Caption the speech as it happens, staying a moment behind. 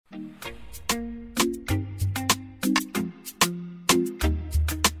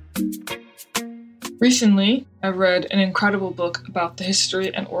Recently, I read an incredible book about the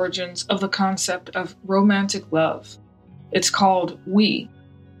history and origins of the concept of romantic love. It's called We: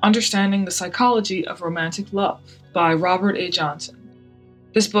 Understanding the Psychology of Romantic Love by Robert A. Johnson.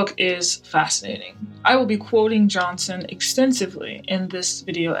 This book is fascinating. I will be quoting Johnson extensively in this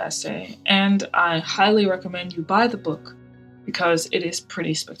video essay, and I highly recommend you buy the book because it is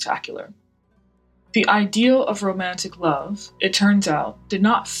pretty spectacular. The ideal of romantic love, it turns out, did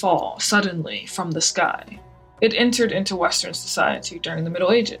not fall suddenly from the sky. It entered into Western society during the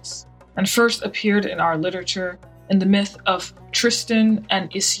Middle Ages, and first appeared in our literature in the myth of Tristan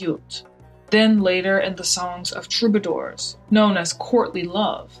and Iseult, then later in the songs of troubadours, known as courtly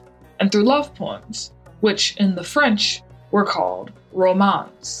love, and through love poems, which in the French were called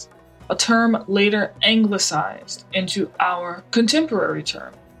romans, a term later anglicized into our contemporary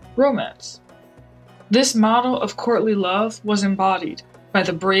term, romance. This model of courtly love was embodied by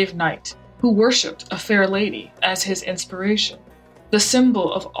the brave knight who worshipped a fair lady as his inspiration, the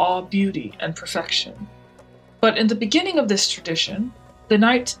symbol of all beauty and perfection. But in the beginning of this tradition, the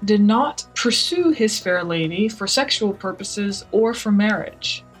knight did not pursue his fair lady for sexual purposes or for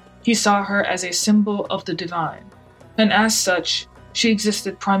marriage. He saw her as a symbol of the divine, and as such, she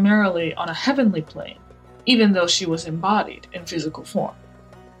existed primarily on a heavenly plane, even though she was embodied in physical form.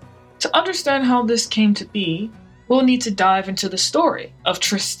 To understand how this came to be, we'll need to dive into the story of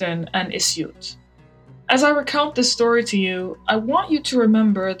Tristan and Iseult. As I recount this story to you, I want you to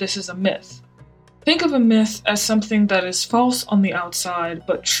remember this is a myth. Think of a myth as something that is false on the outside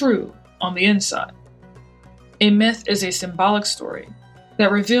but true on the inside. A myth is a symbolic story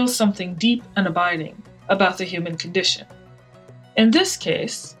that reveals something deep and abiding about the human condition. In this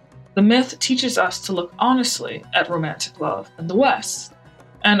case, the myth teaches us to look honestly at romantic love in the West,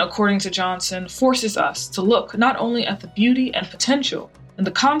 and according to Johnson, forces us to look not only at the beauty and potential in the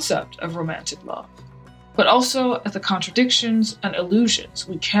concept of romantic love, but also at the contradictions and illusions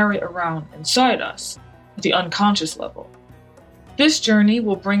we carry around inside us at the unconscious level. This journey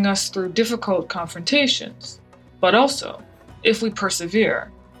will bring us through difficult confrontations, but also, if we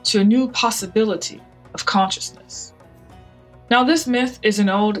persevere, to a new possibility of consciousness. Now, this myth is an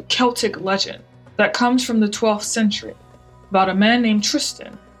old Celtic legend that comes from the 12th century, about a man named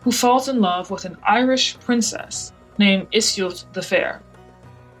Tristan who falls in love with an Irish princess named Iseult the Fair.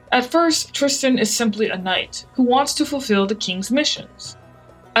 At first, Tristan is simply a knight who wants to fulfill the king's missions.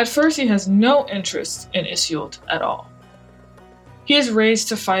 At first, he has no interest in Iseult at all. He is raised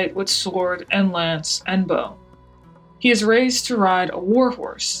to fight with sword and lance and bow. He is raised to ride a war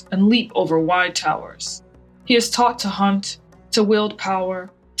horse and leap over wide towers. He is taught to hunt, to wield power,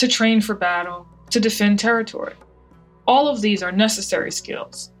 to train for battle, to defend territory. All of these are necessary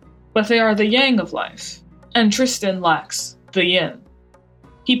skills, but they are the yang of life, and Tristan lacks the yin.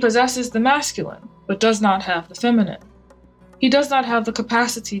 He possesses the masculine, but does not have the feminine. He does not have the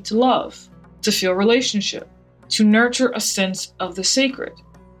capacity to love, to feel relationship, to nurture a sense of the sacred,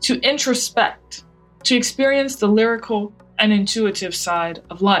 to introspect, to experience the lyrical and intuitive side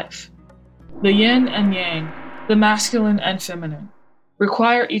of life. The yin and yang, the masculine and feminine,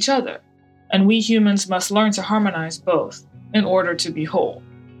 require each other, and we humans must learn to harmonize both in order to be whole.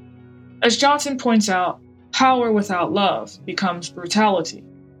 As Johnson points out, power without love becomes brutality,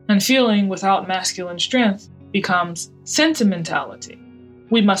 and feeling without masculine strength becomes sentimentality.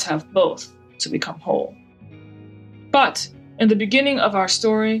 We must have both to become whole. But in the beginning of our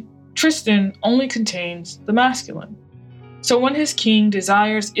story, Tristan only contains the masculine. So when his king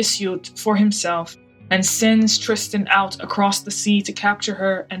desires Iseult for himself and sends Tristan out across the sea to capture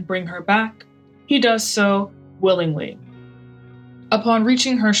her and bring her back, he does so willingly. Upon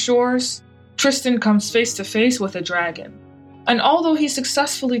reaching her shores, Tristan comes face to face with a dragon, and although he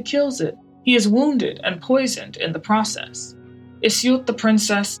successfully kills it, he is wounded and poisoned in the process. Iseult the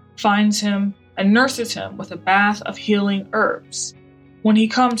princess finds him and nurses him with a bath of healing herbs. When he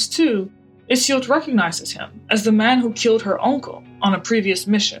comes to, Iseult recognizes him as the man who killed her uncle on a previous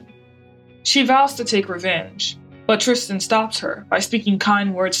mission. She vows to take revenge, but Tristan stops her by speaking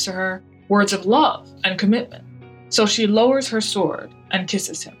kind words to her, words of love and commitment. So she lowers her sword and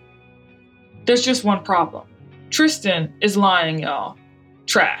kisses him. There's just one problem. Tristan is lying, y'all.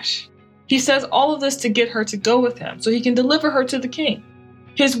 Trash. He says all of this to get her to go with him so he can deliver her to the king.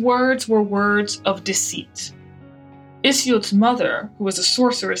 His words were words of deceit. Iseult's mother, who is a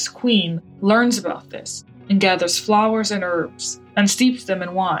sorceress queen, learns about this and gathers flowers and herbs and steeps them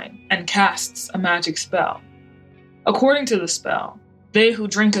in wine and casts a magic spell. According to the spell, they who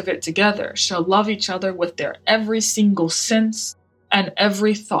drink of it together shall love each other with their every single sense and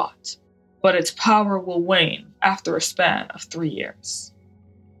every thought, but its power will wane after a span of 3 years.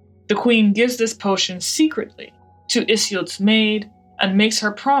 The queen gives this potion secretly to Isiod's maid and makes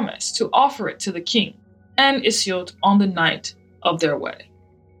her promise to offer it to the king and Isiod on the night of their wedding.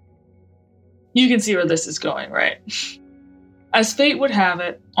 You can see where this is going, right? As fate would have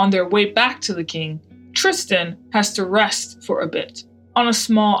it, on their way back to the king, Tristan has to rest for a bit on a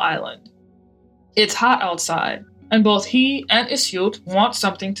small island. It's hot outside, and both he and Isiod want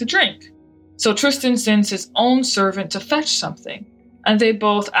something to drink. So Tristan sends his own servant to fetch something, and they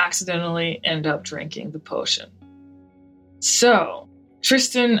both accidentally end up drinking the potion. So,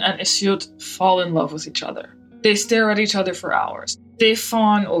 Tristan and Isiod fall in love with each other. They stare at each other for hours. They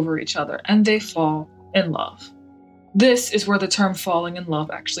fawn over each other, and they fall in love. This is where the term falling in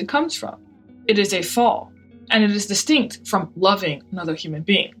love actually comes from. It is a fall, and it is distinct from loving another human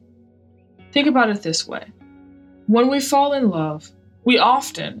being. Think about it this way. When we fall in love, we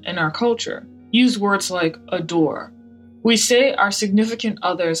often, in our culture, use words like adore. We say our significant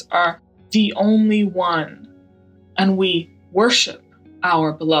others are the only one, and we worship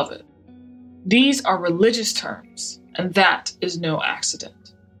our beloved. These are religious terms, and that is no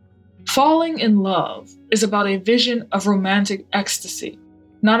accident. Falling in love is about a vision of romantic ecstasy,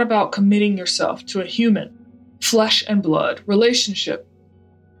 not about committing yourself to a human, flesh and blood relationship.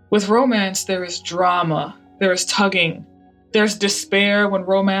 With romance, there is drama, there is tugging, there's despair when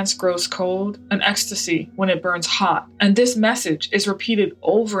romance grows cold, and ecstasy when it burns hot. And this message is repeated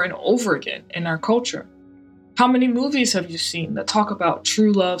over and over again in our culture. How many movies have you seen that talk about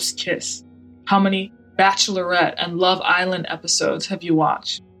true love's kiss? How many Bachelorette and Love Island episodes have you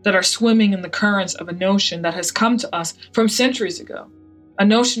watched that are swimming in the currents of a notion that has come to us from centuries ago? A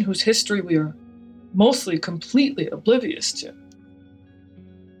notion whose history we are mostly completely oblivious to.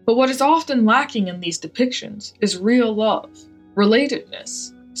 But what is often lacking in these depictions is real love,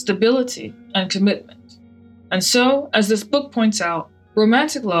 relatedness, stability, and commitment. And so, as this book points out,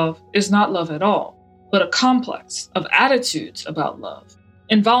 romantic love is not love at all, but a complex of attitudes about love,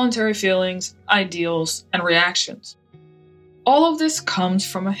 involuntary feelings, ideals, and reactions. All of this comes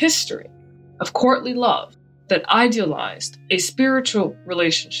from a history of courtly love that idealized a spiritual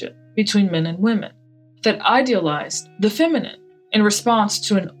relationship between men and women, that idealized the feminine in response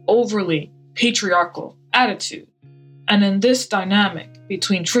to an overly patriarchal attitude. And in this dynamic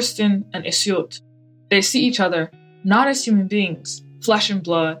between Tristan and Isiod, they see each other not as human beings, flesh and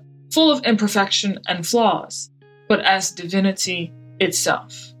blood, full of imperfection and flaws, but as divinity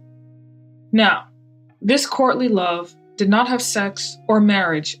itself. Now, this courtly love did not have sex or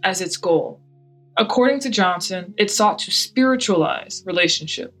marriage as its goal. According to Johnson, it sought to spiritualize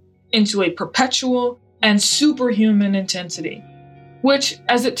relationship into a perpetual and superhuman intensity, which,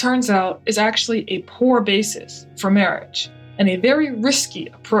 as it turns out, is actually a poor basis for marriage and a very risky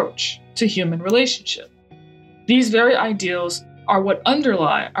approach to human relationship. These very ideals are what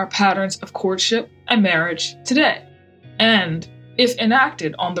underlie our patterns of courtship and marriage today. And, if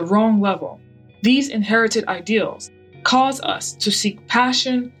enacted on the wrong level, these inherited ideals cause us to seek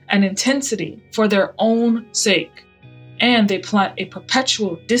passion and intensity for their own sake, and they plant a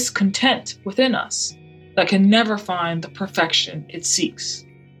perpetual discontent within us that can never find the perfection it seeks.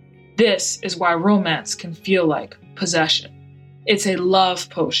 This is why romance can feel like possession. It's a love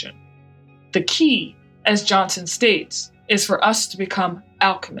potion. The key, as Johnson states, is for us to become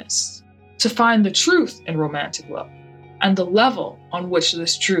alchemists, to find the truth in romantic love and the level on which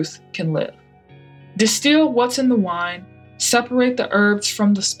this truth can live. Distill what's in the wine, separate the herbs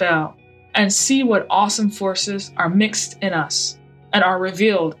from the spell, and see what awesome forces are mixed in us and are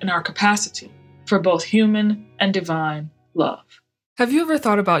revealed in our capacity for both human and divine love. Have you ever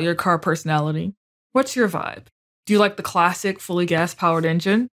thought about your car personality? What's your vibe? Do you like the classic, fully gas-powered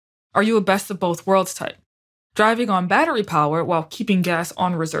engine? Are you a best of both worlds type, driving on battery power while keeping gas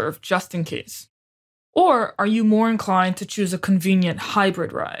on reserve just in case? Or are you more inclined to choose a convenient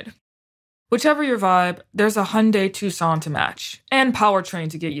hybrid ride? Whichever your vibe, there's a Hyundai Tucson to match, and powertrain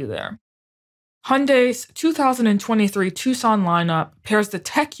to get you there. Hyundai's 2023 Tucson lineup pairs the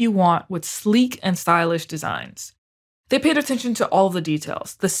tech you want with sleek and stylish designs. They paid attention to all the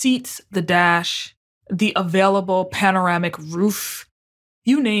details: the seats, the dash, the available panoramic roof.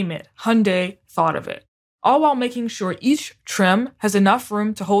 You name it, Hyundai thought of it. All while making sure each trim has enough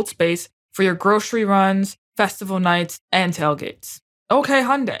room to hold space for your grocery runs, festival nights, and tailgates. Okay,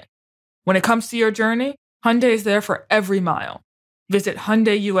 Hyundai. When it comes to your journey, Hyundai is there for every mile. Visit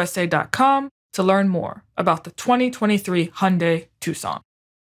HyundaiUSA.com to learn more about the 2023 Hyundai Tucson.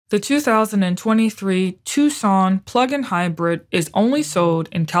 The 2023 Tucson plug-in hybrid is only sold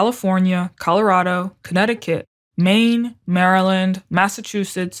in California, Colorado, Connecticut, Maine, Maryland,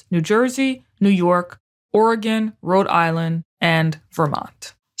 Massachusetts, New Jersey, New York, Oregon, Rhode Island, and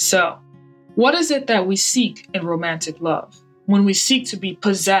Vermont. So, what is it that we seek in romantic love when we seek to be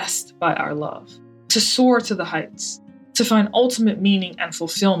possessed by our love, to soar to the heights, to find ultimate meaning and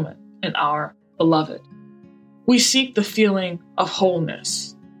fulfillment in our beloved? We seek the feeling of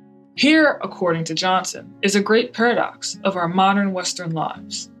wholeness. Here, according to Johnson, is a great paradox of our modern Western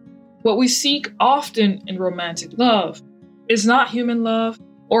lives. What we seek often in romantic love is not human love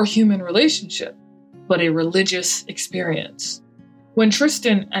or human relationship, but a religious experience. When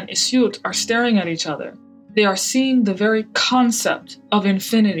Tristan and Iseult are staring at each other, they are seeing the very concept of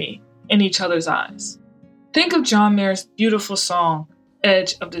infinity in each other's eyes. Think of John Mayer's beautiful song,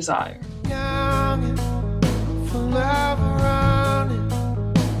 Edge of Desire.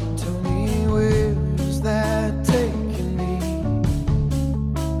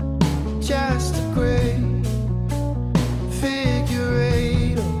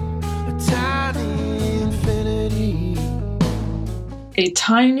 A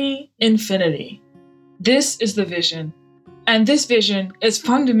tiny infinity. This is the vision, and this vision is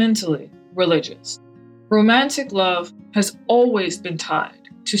fundamentally religious. Romantic love has always been tied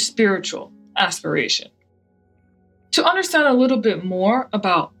to spiritual aspiration. To understand a little bit more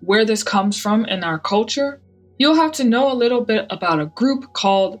about where this comes from in our culture, you'll have to know a little bit about a group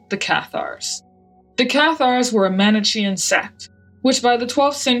called the Cathars. The Cathars were a Manichaean sect, which by the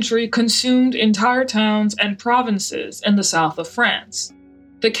 12th century consumed entire towns and provinces in the south of France.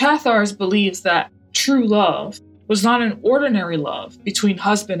 The Cathars believed that true love was not an ordinary love between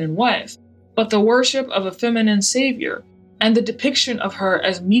husband and wife, but the worship of a feminine savior and the depiction of her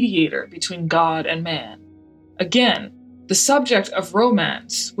as mediator between God and man. Again, the subject of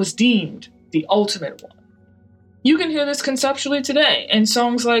romance was deemed the ultimate one. You can hear this conceptually today in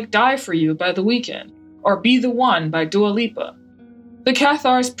songs like Die For You by The Weeknd or Be The One by Dua Lipa. The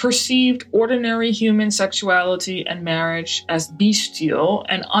Cathars perceived ordinary human sexuality and marriage as bestial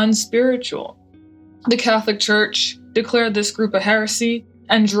and unspiritual. The Catholic Church declared this group a heresy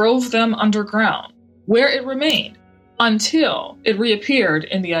and drove them underground, where it remained until it reappeared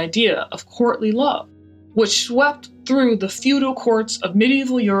in the idea of courtly love, which swept through the feudal courts of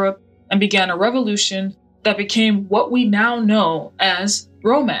medieval Europe and began a revolution that became what we now know as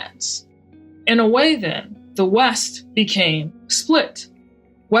romance. In a way, then, the West became split.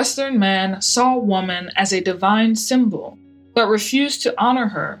 Western man saw woman as a divine symbol, but refused to honor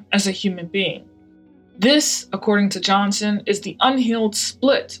her as a human being. This, according to Johnson, is the unhealed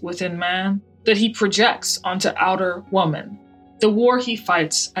split within man that he projects onto outer woman, the war he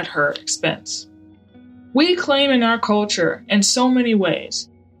fights at her expense. We claim in our culture, in so many ways,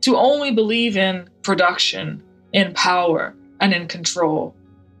 to only believe in production, in power, and in control,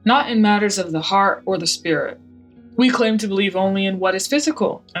 not in matters of the heart or the spirit. We claim to believe only in what is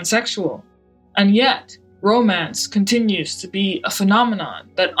physical and sexual, and yet romance continues to be a phenomenon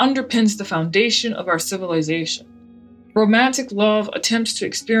that underpins the foundation of our civilization. Romantic love attempts to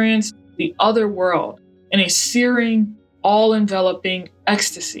experience the other world in a searing, all-enveloping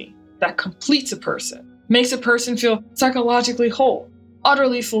ecstasy that completes a person, makes a person feel psychologically whole,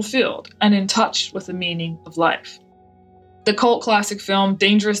 utterly fulfilled, and in touch with the meaning of life. The cult classic film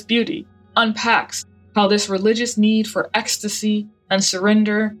Dangerous Beauty unpacks how this religious need for ecstasy and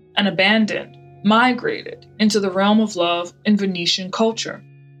surrender and abandon migrated into the realm of love in Venetian culture.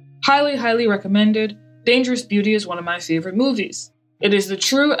 Highly, highly recommended. Dangerous Beauty is one of my favorite movies. It is the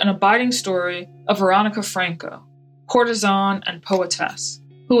true and abiding story of Veronica Franco, courtesan and poetess,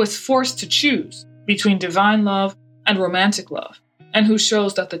 who is forced to choose between divine love and romantic love, and who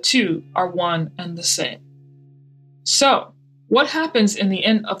shows that the two are one and the same. So, what happens in the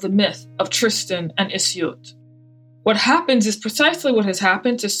end of the myth of Tristan and Iseult? What happens is precisely what has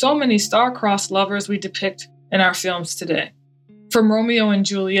happened to so many star-crossed lovers we depict in our films today. From Romeo and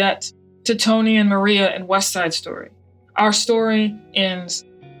Juliet to Tony and Maria in West Side Story, our story ends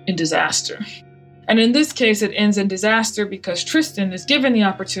in disaster. And in this case, it ends in disaster because Tristan is given the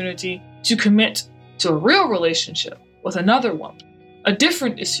opportunity to commit to a real relationship with another woman, a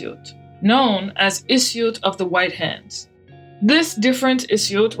different Iseult, known as Iseult of the White Hands. This different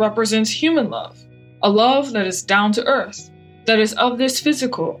Iseult represents human love, a love that is down to earth, that is of this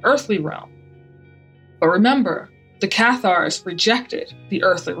physical, earthly realm. But remember, the Cathars rejected the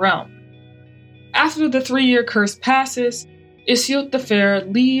earthly realm. After the 3-year curse passes, Iseult the Fair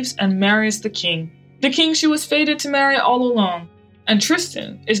leaves and marries the king she was fated to marry all along, and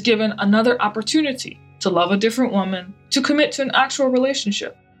Tristan is given another opportunity to love a different woman, to commit to an actual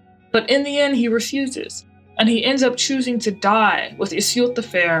relationship. But in the end, he refuses, and he ends up choosing to die with Iseult the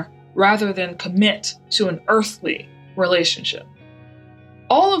Fair rather than commit to an earthly relationship.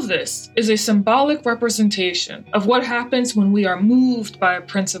 All of this is a symbolic representation of what happens when we are moved by a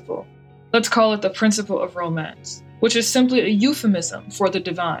principle. Let's call it the principle of romance, which is simply a euphemism for the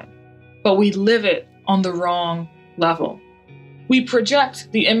divine, but we live it on the wrong level. We project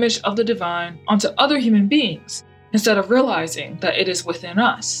the image of the divine onto other human beings instead of realizing that it is within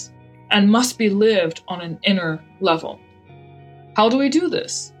us and must be lived on an inner level. How do we do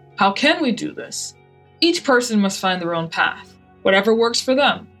this? How can we do this? Each person must find their own path, whatever works for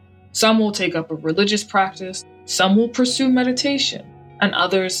them. Some will take up a religious practice, some will pursue meditation, and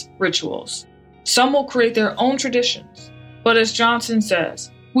others rituals. Some will create their own traditions. But as Johnson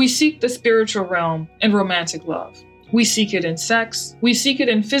says, we seek the spiritual realm in romantic love. We seek it in sex, we seek it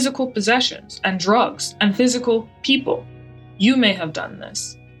in physical possessions and drugs and physical people. You may have done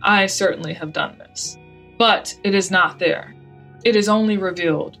this. I certainly have done this. But it is not there. It is only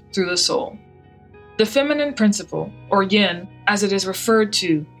revealed through the soul. The feminine principle, or yin, as it is referred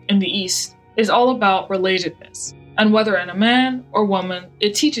to in the East, is all about relatedness. And whether in a man or woman,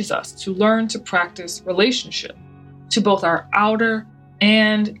 it teaches us to learn to practice relationship to both our outer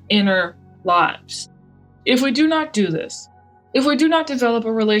and inner lives. If we do not do this, if we do not develop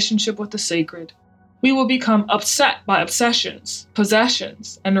a relationship with the sacred, we will become upset by obsessions,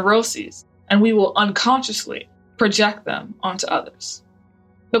 possessions, and neuroses, and we will unconsciously project them onto others.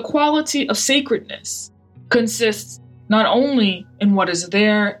 The quality of sacredness consists not only in what is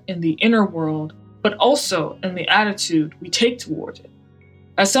there in the inner world, but also in the attitude we take toward it.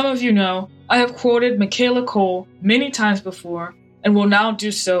 As some of you know, I have quoted Michaela Coel many times before and will now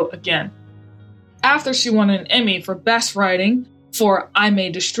do so again. After she won an Emmy for Best Writing for I May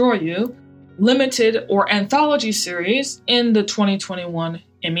Destroy You, limited or anthology series in the 2021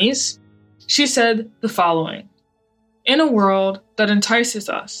 Emmys, she said the following: "In a world that entices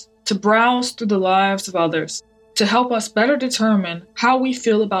us to browse through the lives of others to help us better determine how we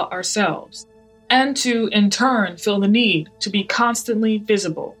feel about ourselves, and to, in turn, feel the need to be constantly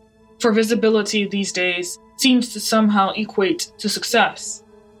visible, for visibility these days seems to somehow equate to success,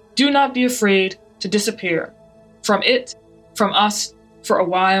 do not be afraid to disappear from it, from us, for a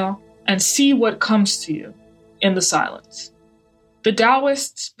while, and see what comes to you in the silence." The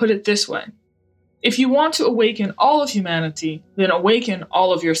Taoists put it this way: if you want to awaken all of humanity, then awaken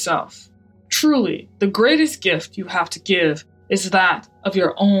all of yourself. Truly, the greatest gift you have to give is that of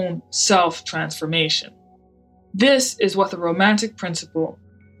your own self-transformation. This is what the romantic principle,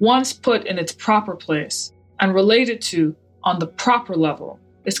 once put in its proper place and related to on the proper level,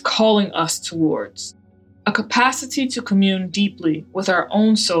 is calling us towards. A capacity to commune deeply with our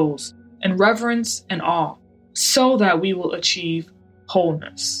own souls in reverence and awe, so that we will achieve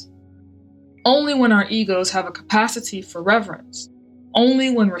wholeness. Only when our egos have a capacity for reverence,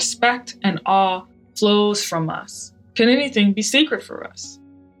 only when respect and awe flows from us, can anything be sacred for us.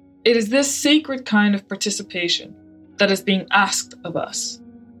 It is this sacred kind of participation that is being asked of us.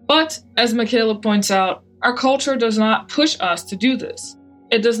 But, as Michaela points out, our culture does not push us to do this.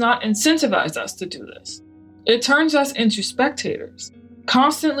 It does not incentivize us to do this. It turns us into spectators,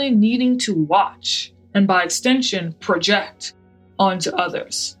 constantly needing to watch, and by extension, project onto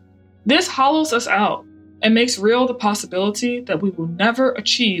others. This hollows us out and makes real the possibility that we will never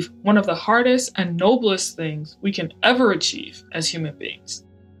achieve one of the hardest and noblest things we can ever achieve as human beings: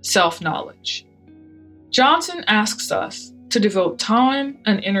 self-knowledge. Johnson asks us to devote time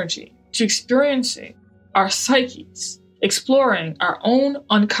and energy to experiencing our psyches, exploring our own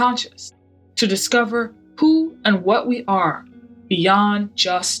unconscious, to discover who and what we are beyond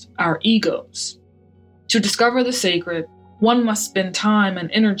just our egos. To discover the sacred, one must spend time and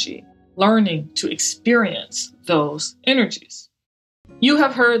energy learning to experience those energies. You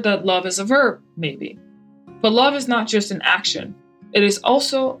have heard that love is a verb, maybe. But love is not just an action. It is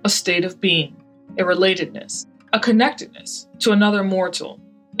also a state of being, a relatedness, a connectedness to another mortal,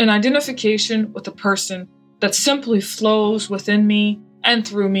 an identification with a person that simply flows within me and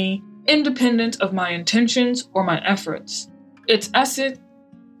through me, independent of my intentions or my efforts. Its essence,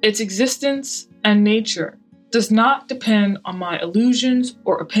 its existence, and nature does not depend on my illusions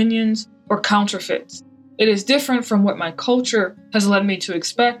or opinions or counterfeits. It is different from what my culture has led me to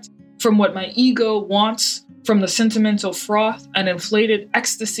expect, from what my ego wants, from the sentimental froth and inflated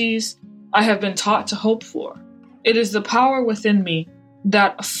ecstasies I have been taught to hope for. It is the power within me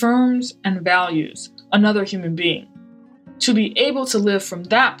that affirms and values another human being. To be able to live from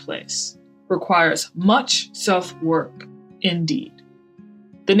that place requires much self-work indeed.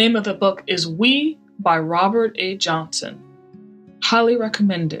 The name of the book is We by Robert A. Johnson. Highly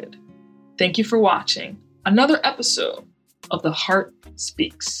recommended. Thank you for watching another episode of The Heart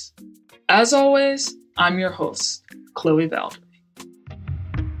Speaks. As always, I'm your host, Chloe Valder.